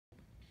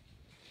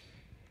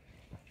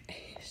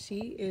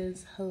She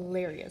is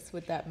hilarious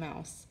with that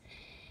mouse.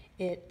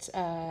 It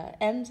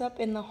ends up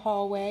in the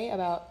hallway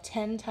about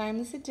 10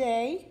 times a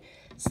day,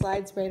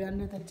 slides right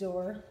under the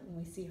door, and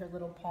we see her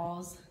little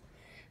paws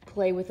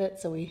play with it,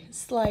 so we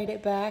slide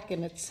it back,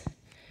 and it's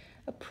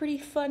a pretty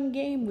fun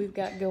game we've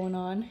got going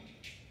on.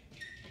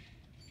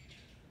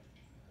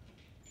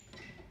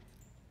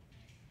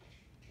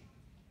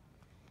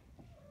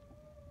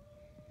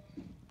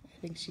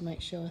 I think she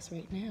might show us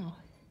right now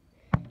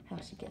how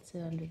she gets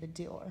it under the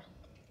door.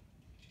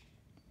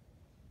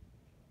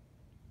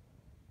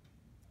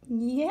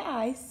 Yeah,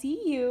 I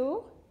see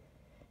you.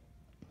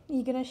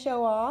 You gonna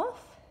show off?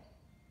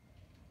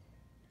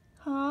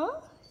 Huh?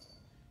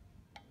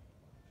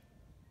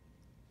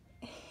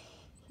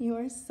 You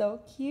are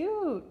so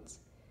cute.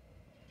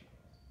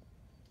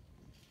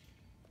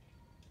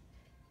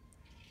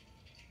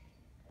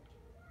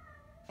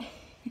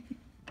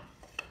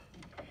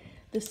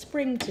 The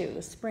spring too.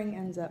 The spring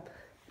ends up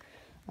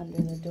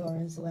under the door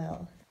as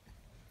well.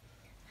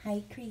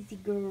 Hi, crazy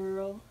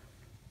girl.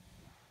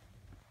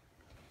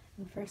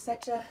 And for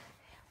such a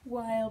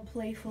wild,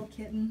 playful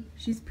kitten,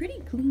 she's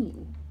pretty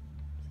clean.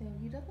 So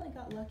you definitely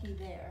got lucky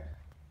there,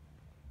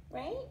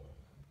 right?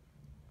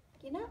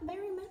 You're not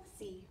very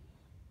messy.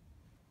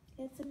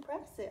 It's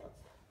impressive.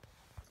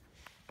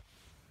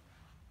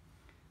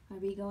 Are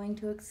we going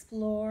to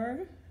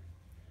explore?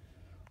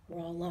 We're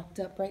all locked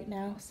up right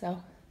now,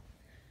 so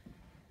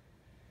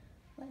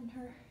letting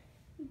her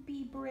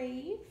be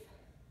brave.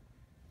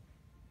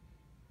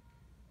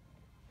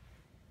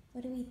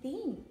 What do we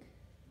think?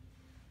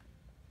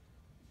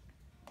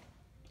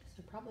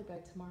 So probably by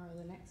tomorrow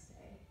or the next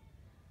day,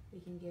 we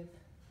can give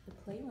the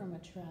playroom a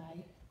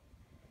try,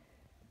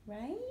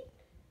 right?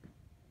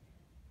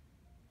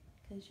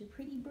 Because you're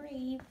pretty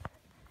brave,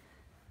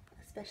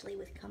 especially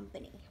with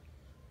company.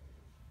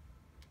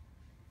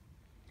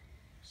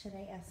 Should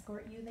I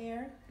escort you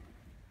there?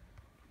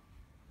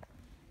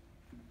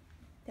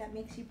 That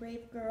makes you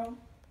brave, girl?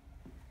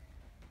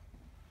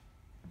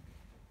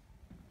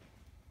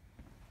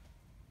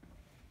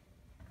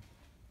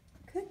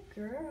 Good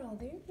girl,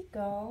 there you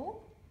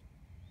go.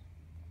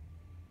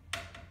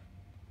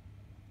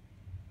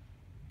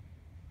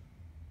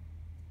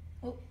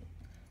 Oh,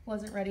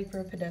 wasn't ready for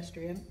a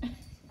pedestrian.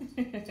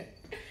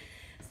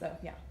 So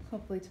yeah,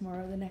 hopefully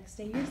tomorrow or the next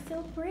day. You're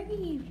so brave,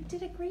 you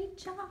did a great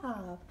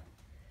job.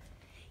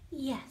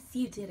 Yes,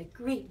 you did a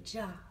great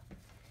job.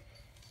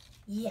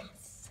 Yes.